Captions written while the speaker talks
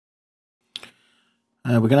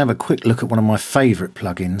We're going to have a quick look at one of my favourite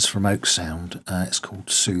plugins from Oeksound. It's called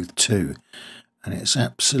Soothe 2, and it's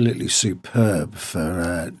absolutely superb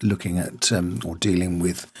for looking at or dealing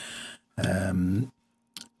with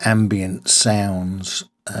ambient sounds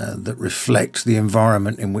that reflect the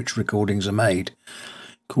environment in which recordings are made.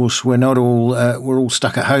 Of course, we're all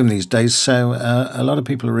stuck at home these days, so a lot of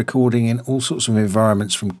people are recording in all sorts of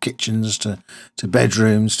environments, from kitchens to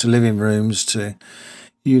bedrooms to living rooms to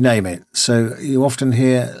you name it. So you often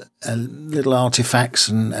hear little artifacts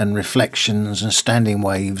and reflections and standing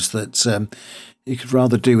waves that you could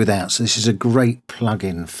rather do without. So this is a great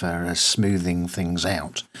plugin for smoothing things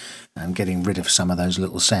out and getting rid of some of those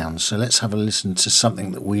little sounds. So let's have a listen to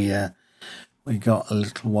something that we got a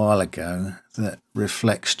little while ago that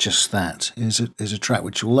reflects just that. Is a track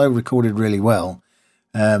which, although recorded really well,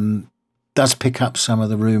 does pick up some of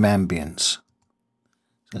the room ambience.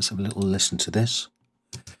 So let's have a little listen to this.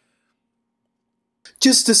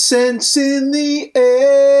 Just a sense in the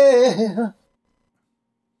air.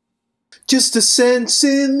 Just a sense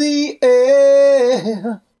in the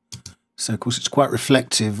air. So, of course, it's quite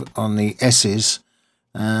reflective on the S's.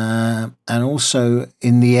 And also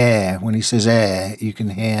in the air. When he says air, you can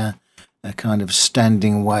hear a kind of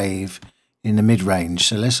standing wave in the mid-range.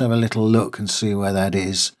 So let's have a little look and see where that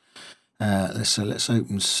is. So let's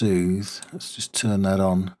open Soothe. Let's just turn that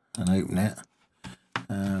on and open it.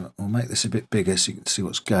 We'll make this a bit bigger so you can see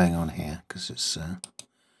what's going on here, because it's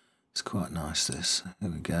quite nice, this. Here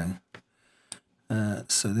we go.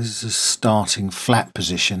 So this is a starting flat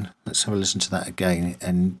position. Let's have a listen to that again,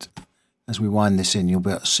 and as we wind this in, you'll be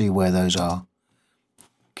able to see where those are.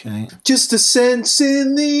 Okay. Just a sense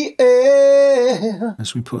in the air.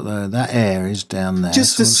 As we put that air is down there.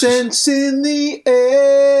 Just a sense in the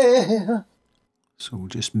air. So we'll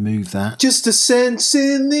just move that. Just a sense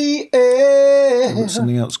in the air. We've got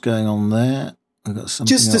something else going on there. We've got something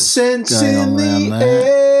just else a sense going in on around the there.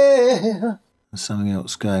 air. There's something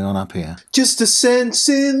else going on up here. Just a sense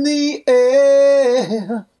in the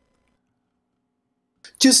air.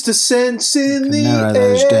 Just a sense in the narrow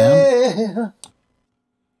those air. down.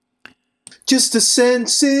 Just a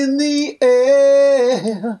sense in the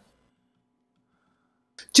air.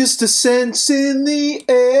 Just a sense in the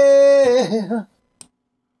air.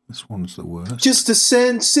 This one's the worst. Just a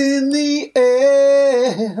sense in the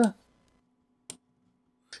air.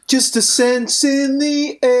 Just a sense in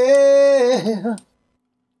the air.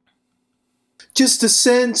 Just a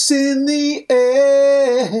sense in the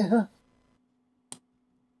air.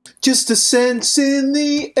 Just a sense in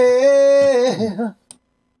the air.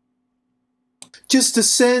 Just a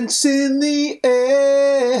sense in the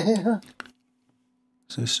air.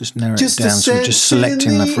 So let's just narrow it down, so we're just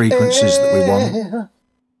selecting the frequencies that we want.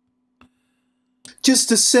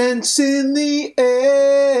 Just a sense in the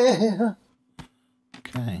air.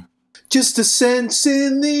 Okay. Just a sense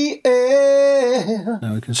in the air.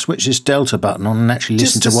 Now we can switch this delta button on and actually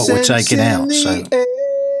listen to what we're taking out. So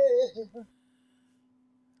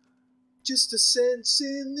just a sense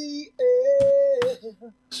in the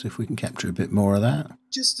air. See if we can capture a bit more of that.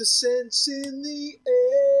 Just a sense in the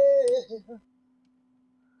air.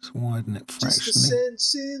 Let's widen it fractionally. Just a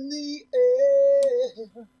sense in the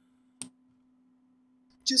air.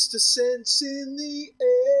 Just a sense in the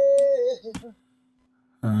air.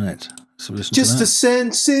 Alright, so listen just to that. A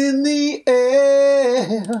sense in the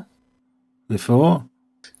air. Before.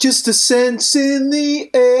 Just a sense in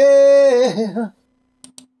the air.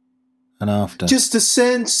 And after. Just a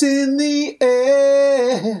sense in the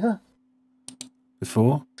air.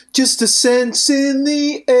 Before. Just a sense in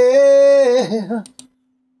the air.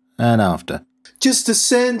 And after. Just a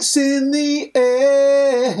sense in the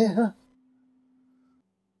air.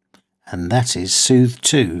 And that is Soothe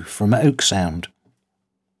 2 from Oeksound.